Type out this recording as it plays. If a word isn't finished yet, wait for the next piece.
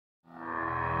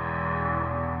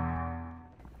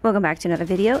Welcome back to another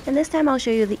video, and this time I'll show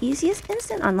you the easiest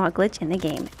instant unlock glitch in the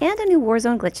game, and a new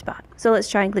Warzone glitch spot. So let's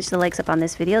try and glitch the likes up on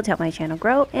this video to help my channel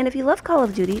grow, and if you love Call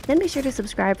of Duty, then be sure to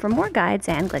subscribe for more guides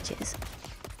and glitches.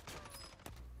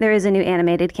 There is a new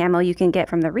animated camo you can get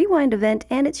from the Rewind event,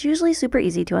 and it's usually super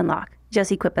easy to unlock.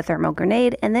 Just equip a thermal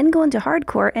grenade, and then go into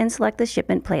Hardcore and select the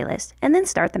shipment playlist, and then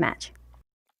start the match.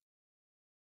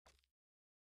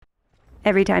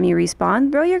 Every time you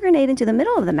respawn, throw your grenade into the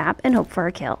middle of the map and hope for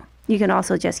a kill. You can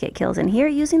also just get kills in here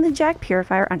using the Jack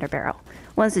Purifier underbarrel.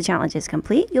 Once the challenge is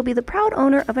complete, you'll be the proud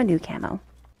owner of a new camo.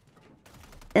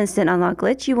 Instant unlock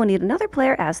glitch, you will need another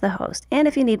player as the host, and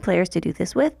if you need players to do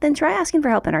this with, then try asking for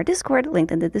help in our Discord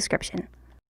linked in the description.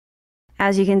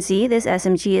 As you can see, this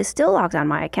SMG is still locked on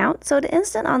my account, so to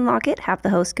instant unlock it, have the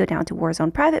host go down to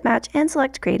Warzone Private Match and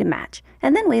select Create a Match,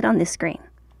 and then wait on this screen.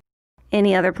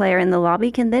 Any other player in the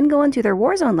lobby can then go into their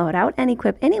Warzone loadout and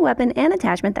equip any weapon and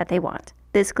attachment that they want.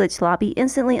 This glitched lobby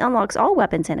instantly unlocks all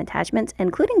weapons and attachments,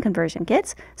 including conversion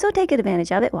kits, so take advantage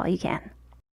of it while you can.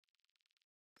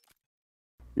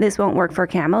 This won't work for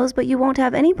camos, but you won't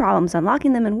have any problems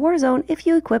unlocking them in Warzone if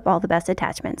you equip all the best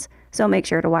attachments, so make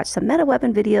sure to watch some meta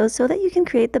weapon videos so that you can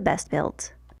create the best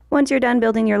builds. Once you're done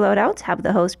building your loadouts, have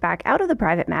the host back out of the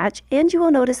private match, and you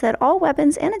will notice that all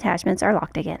weapons and attachments are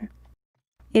locked again.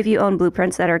 If you own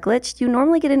blueprints that are glitched, you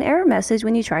normally get an error message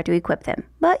when you try to equip them,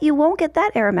 but you won't get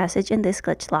that error message in this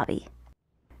glitched lobby.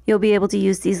 You'll be able to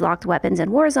use these locked weapons in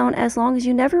Warzone as long as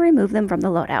you never remove them from the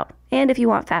loadout. And if you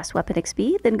want fast weapon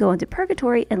XP, then go into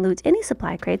Purgatory and loot any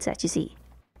supply crates that you see.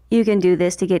 You can do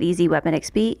this to get easy weapon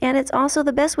XP, and it's also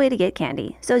the best way to get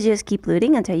candy, so just keep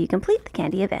looting until you complete the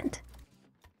candy event.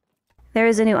 There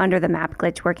is a new under the map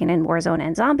glitch working in Warzone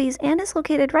and Zombies, and it's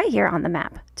located right here on the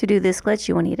map. To do this glitch,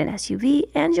 you will need an SUV,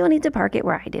 and you'll need to park it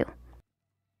where I do.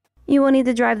 You will need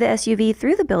to drive the SUV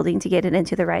through the building to get it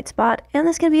into the right spot, and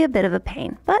this can be a bit of a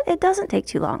pain, but it doesn't take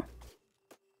too long.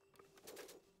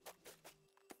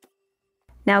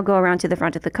 Now go around to the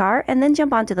front of the car, and then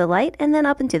jump onto the light, and then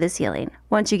up into the ceiling.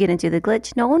 Once you get into the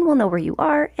glitch, no one will know where you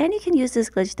are, and you can use this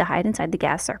glitch to hide inside the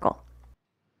gas circle.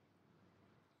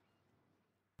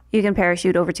 You can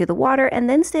parachute over to the water and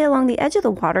then stay along the edge of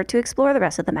the water to explore the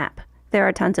rest of the map. There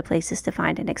are tons of places to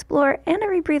find and explore, and a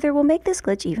rebreather will make this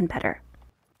glitch even better.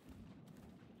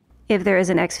 If there is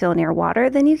an exfil near water,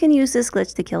 then you can use this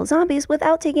glitch to kill zombies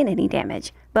without taking any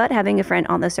damage. But having a friend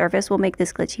on the surface will make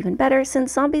this glitch even better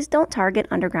since zombies don't target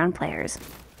underground players.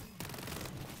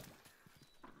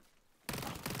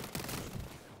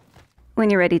 When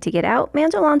you're ready to get out,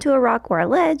 mantle onto a rock or a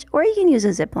ledge, or you can use a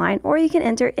zipline, or you can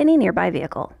enter any nearby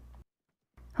vehicle.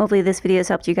 Hopefully this video has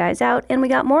helped you guys out, and we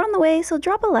got more on the way, so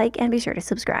drop a like and be sure to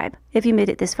subscribe. If you made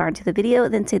it this far into the video,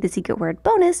 then say the secret word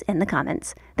bonus in the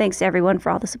comments. Thanks to everyone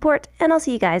for all the support, and I'll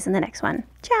see you guys in the next one.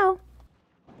 Ciao!